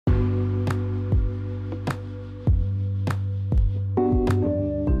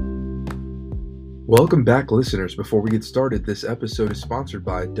Welcome back, listeners. Before we get started, this episode is sponsored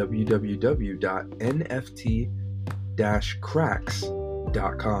by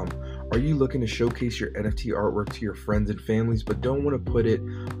www.nft-cracks.com. Are you looking to showcase your NFT artwork to your friends and families but don't want to put it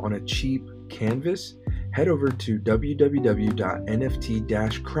on a cheap canvas? Head over to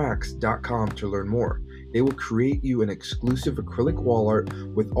www.nft-cracks.com to learn more. They will create you an exclusive acrylic wall art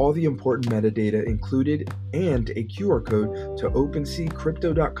with all the important metadata included and a QR code to OpenSea,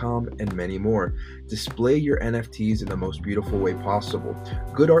 Crypto.com, and many more. Display your NFTs in the most beautiful way possible.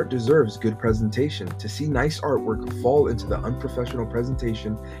 Good art deserves good presentation. To see nice artwork fall into the unprofessional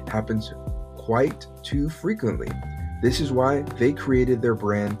presentation happens quite too frequently. This is why they created their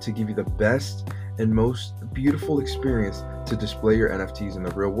brand to give you the best and most beautiful experience to display your NFTs in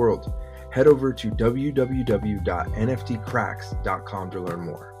the real world. Head over to www.nftcracks.com to learn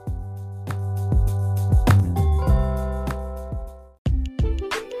more.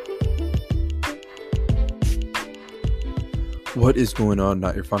 What is going on,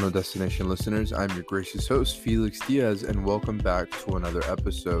 Not Your Final Destination listeners? I'm your gracious host, Felix Diaz, and welcome back to another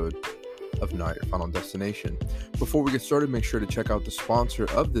episode of Not Your Final Destination. Before we get started, make sure to check out the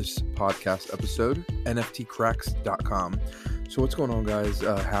sponsor of this podcast episode, nftcracks.com. So what's going on, guys?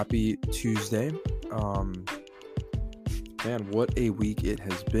 Happy Tuesday. Man, what a week it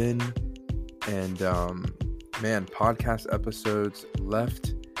has been. And podcast episodes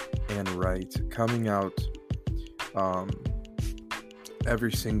left and right coming out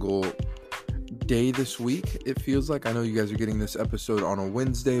every single day this week. It feels like, I know you guys are getting this episode on a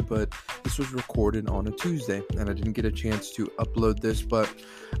Wednesday, but this was recorded on a Tuesday and I didn't get a chance to upload this, but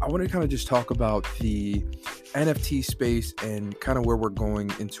I want to kind of just talk about the NFT space and kind of where we're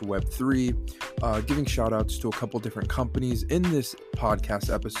going into Web3, giving shout outs to a couple different companies in this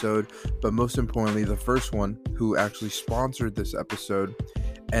podcast episode, but most importantly, the first one who actually sponsored this episode,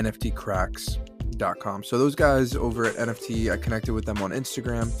 nftcracks.com. So those guys over at NFT, I connected with them on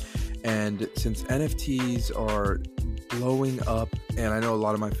Instagram. And since NFTs are blowing up, and I know a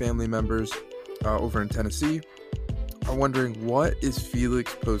lot of my family members over in Tennessee are wondering, what is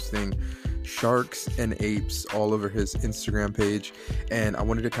Felix posting sharks and apes all over his Instagram page? And I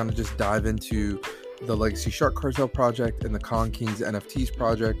wanted to kind of just dive into the Legacy Shark Cartel project and the Con Kings NFTs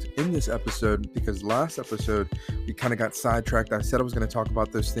project in this episode, because last episode we kind of got sidetracked. I said I was going to talk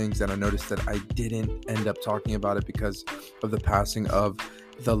about those things, and I noticed that I didn't end up talking about it because of the passing of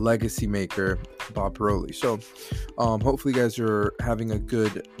the legacy maker, Bob Paroli. So hopefully you guys are having a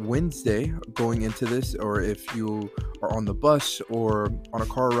good Wednesday going into this, or if you are on the bus or on a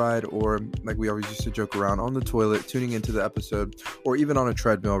car ride, or like we always used to joke around, on the toilet tuning into the episode, or even on a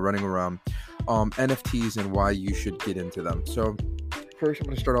treadmill running around, NFTs and why you should get into them. So first I'm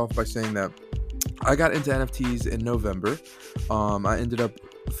going to start off by saying that I got into NFTs in November. I ended up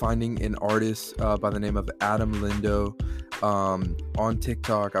finding an artist by the name of Adam Lindo on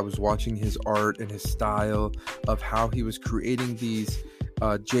TikTok. I was watching his art and his style of how he was creating these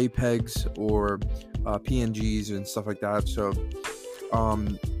JPEGs or PNGs and stuff like that. So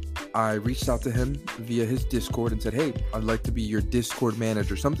I reached out to him via his Discord and said, hey, I'd like to be your Discord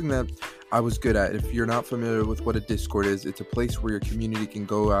manager, something that I was good at. If you're not familiar with what a Discord is, it's a place where your community can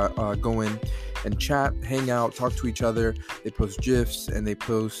go in and chat, hang out, talk to each other. They post GIFs and they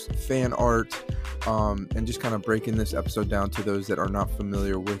post fan art, and just kind of breaking this episode down to those that are not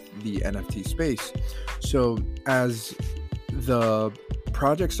familiar with the NFT space. So as the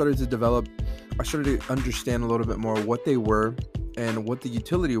project started to develop, I started to understand a little bit more what they were and what the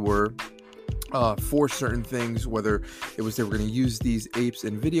utility were for certain things, whether it was they were going to use these apes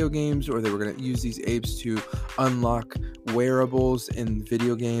in video games, or they were going to use these apes to unlock wearables in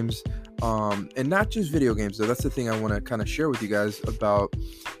video games, and not just video games though. That's the thing I want to kind of share with you guys about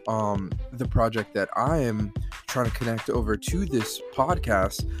the project that I am trying to connect over to this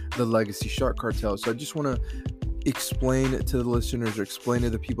podcast, the Legacy Shark Cartel. So I just want to explain to the listeners, or explain to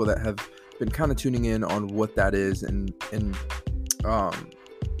the people that have been kind of tuning in on what that is, and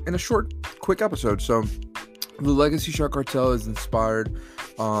in a short, quick episode. So the Legacy Shark Cartel is inspired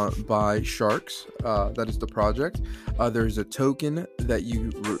by sharks. That is the project. There's a token that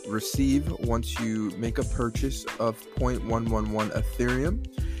you receive once you make a purchase of 0.111 Ethereum.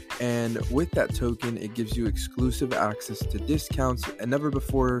 And with that token, it gives you exclusive access to discounts and never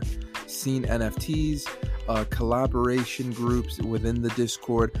before seen NFTs, collaboration groups within the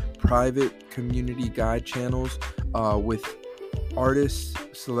Discord, private community guide channels with artists,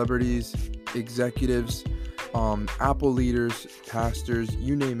 celebrities, executives, Apple leaders, pastors,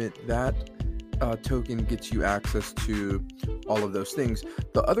 you name it. That token gets you access to all of those things.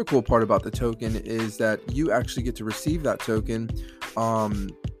 The other cool part about the token is that you actually get to receive that token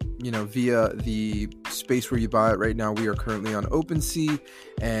via the space where you buy it. Right now, we are currently on OpenSea,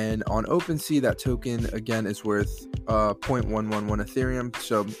 and on OpenSea, that token again is worth 0.111 Ethereum,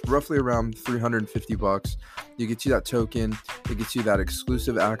 so roughly around $350. You get you that token. It gets you that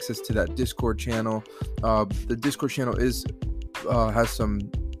exclusive access to that Discord channel. The Discord channel has some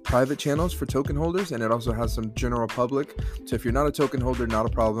private channels for token holders, and it also has some general public. So if you're not a token holder, not a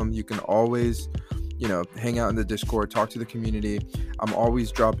problem. You can always hang out in the Discord, talk to the community. I'm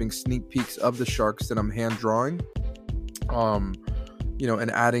always dropping sneak peeks of the sharks that I'm hand drawing,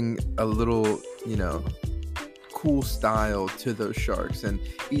 and adding a little, cool style to those sharks. And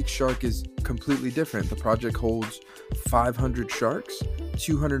each shark is completely different. The project holds 500 sharks.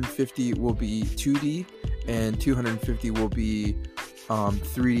 250 will be 2D, and 250 will be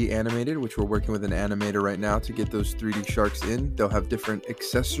 3D animated, which we're working with an animator right now to get those 3D sharks in. They'll have different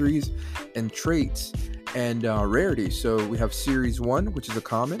accessories and traits and rarities. So we have Series 1, which is a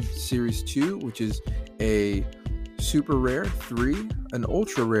common, Series 2, which is a super rare, 3, an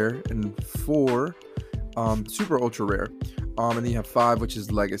ultra rare, and 4, super ultra rare. And then you have 5, which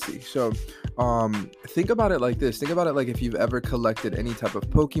is legacy. So think about it like this. Think about it like if you've ever collected any type of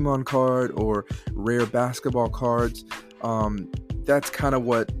Pokemon card or rare basketball cards. That's kind of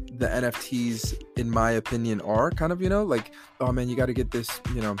what the NFTs, in my opinion, are kind of, like, oh man, you got to get this,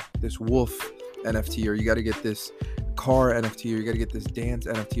 this wolf NFT, or you got to get this car NFT, or you got to get this dance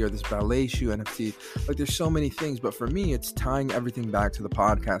NFT, or this ballet shoe NFT. Like, there's so many things, but for me, it's tying everything back to the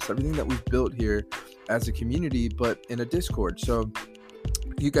podcast, everything that we've built here as a community, but in a Discord. So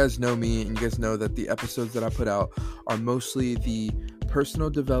you guys know me, and you guys know that the episodes that I put out are mostly the personal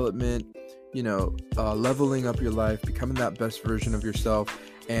development, leveling up your life, becoming that best version of yourself.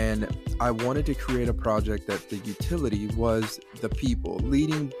 And I wanted to create a project that the utility was the people,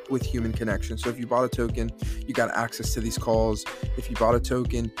 leading with human connection. So if you bought a token, you got access to these calls. If you bought a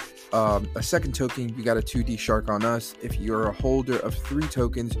token, a second token, you got a 2D shark on us. If you're a holder of 3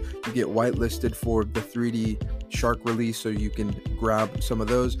 tokens, you get whitelisted for the 3D shark release, so you can grab some of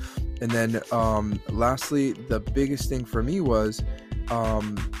those. And then lastly, the biggest thing for me was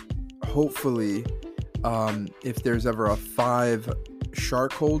hopefully if there's ever a 5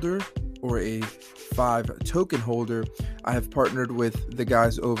 shark holder or a 5 token holder, I have partnered with the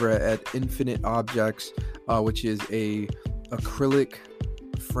guys over at Infinite Objects, which is a acrylic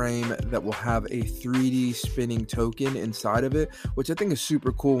frame that will have a 3D spinning token inside of it, which I think is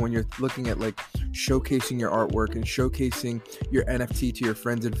super cool when you're looking at like showcasing your artwork and showcasing your NFT to your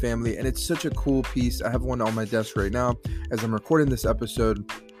friends and family. And it's such a cool piece. I have one on my desk right now as I'm recording this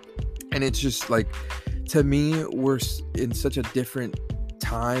episode. And it's just like, to me, we're in such a different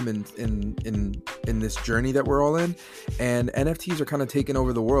time and in this journey that we're all in, and NFTs are kind of taking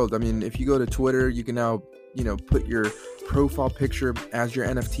over the world. I mean, if you go to Twitter, you can now put your profile picture as your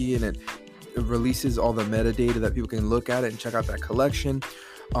NFT, and it releases all the metadata that people can look at it and check out that collection.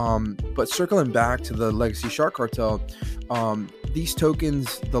 But circling back to the Legacy Shark Cartel, these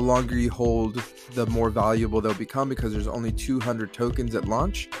tokens, the longer you hold, the more valuable they'll become, because there's only 200 tokens at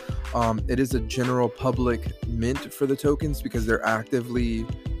launch. It is a general public mint for the tokens because they're active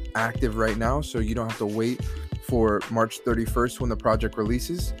right now, so you don't have to wait for March 31st when the project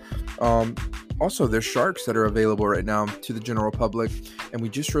releases. Also, there's sharks that are available right now to the general public, and we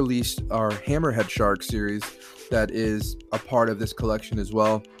just released our Hammerhead Shark series that is a part of this collection as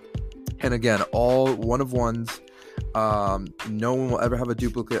well. And again, all one-of-ones. No one will ever have a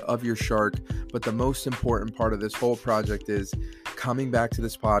duplicate of your shark, but the most important part of this whole project is coming back to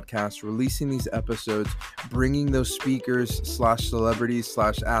this podcast, releasing these episodes, bringing those speakers / celebrities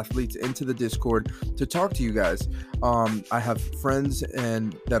 / athletes into the Discord to talk to you guys. I have friends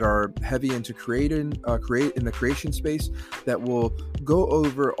that are heavy into create in the creation space that will go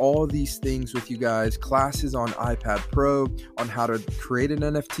over all these things with you guys, classes on iPad Pro on how to create an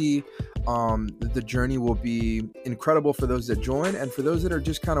NFT. The journey will be incredible for those that join, and for those that are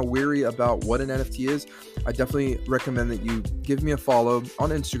just kind of weary about what an NFT is, I definitely recommend that you give me a follow on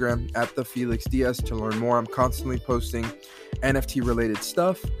Instagram at @thefelixds to learn more. I'm constantly posting NFT related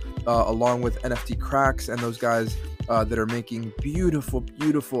stuff, along with NFT cracks and those guys that are making beautiful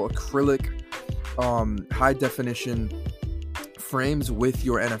acrylic high definition frames with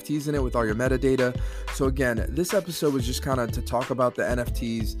your NFTs in it, with all your metadata. So again, this episode was just kind of to talk about the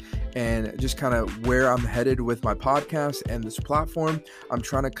NFTs and just kind of where I'm headed with my podcast and this platform. I'm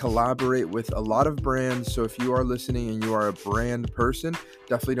trying to collaborate with a lot of brands. So if you are listening and you are a brand person,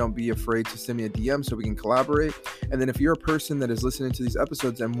 definitely don't be afraid to send me a DM so we can collaborate. And then if you're a person that is listening to these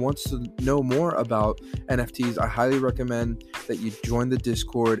episodes and wants to know more about NFTs, I highly recommend that you join the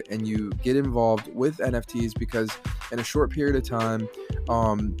Discord and you get involved with NFTs, because in a short period of time.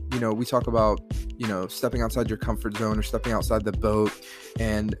 We talk about, stepping outside your comfort zone or stepping outside the boat.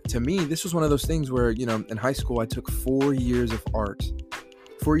 And to me, this was one of those things where, in high school, I took 4 years of art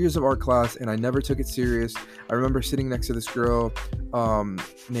class, and I never took it serious. I remember sitting next to this girl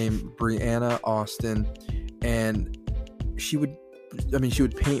named Brianna Austin, and she would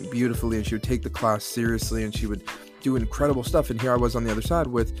paint beautifully, and she would take the class seriously, and she would do incredible stuff. And here I was on the other side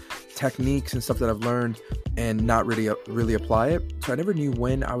with techniques and stuff that I've learned and not really apply it. So I never knew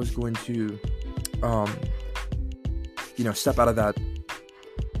when I was going to, step out of that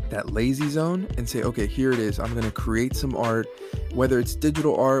lazy zone and say, okay, here it is. I'm going to create some art, whether it's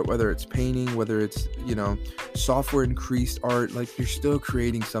digital art, whether it's painting, whether it's, software increased art, like you're still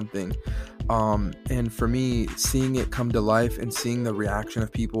creating something. And for me, seeing it come to life and seeing the reaction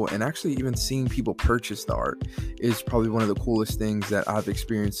of people, and actually even seeing people purchase the art, is probably one of the coolest things that I've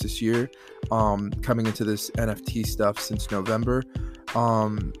experienced this year, coming into this NFT stuff since November.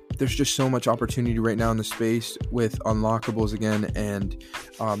 There's just so much opportunity right now in the space with unlockables again, and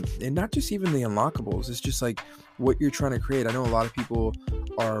not just even the unlockables. It's just like what you're trying to create. I know a lot of people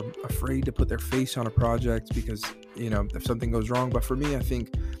are afraid to put their face on a project because, if something goes wrong. But for me, I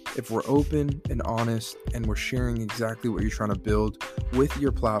think if we're open and honest and we're sharing exactly what you're trying to build with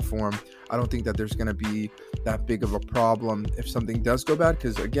your platform, I don't think that there's going to be that big of a problem if something does go bad.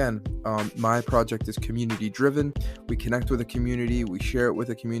 Because again, my project is community driven. We connect with a community, we share it with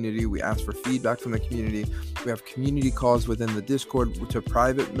a community, we ask for feedback from the community. We have community calls within the Discord to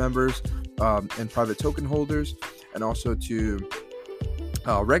private members and private token holders, and also to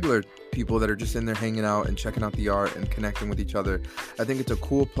regular people that are just in there hanging out and checking out the art and connecting with each other. I think it's a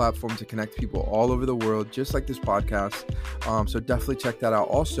cool platform to connect people all over the world, just like this podcast. So definitely check that out.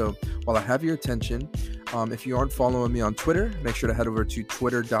 Also, while I have your attention, if you aren't following me on Twitter, make sure to head over to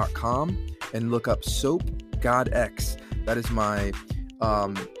twitter.com and look up SoapGodX. That is my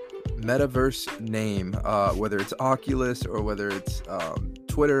metaverse name, whether it's Oculus or whether it's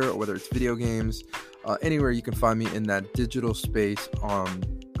Twitter or whether it's video games. Anywhere you can find me in that digital space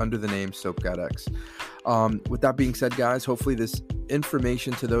under the name SoapGodX. With that being said, guys, hopefully this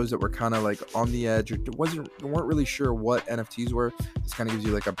information to those that were kind of like on the edge or weren't really sure what NFTs were, this kind of gives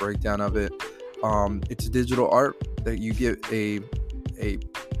you like a breakdown of it. It's digital art that you get a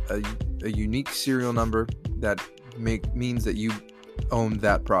unique serial number that means that you own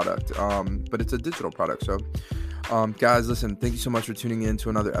that product, but it's a digital product. So guys, listen, thank you so much for tuning in to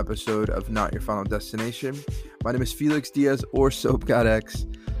another episode of Not Your Final Destination. My name is Felix Diaz, or SoapGodX.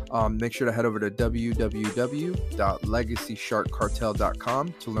 Make sure to head over to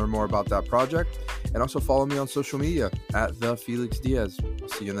www.legacysharkcartel.com to learn more about that project, and also follow me on social media at the Felix Diaz. I'll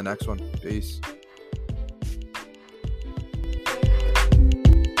see you in the next one. Peace.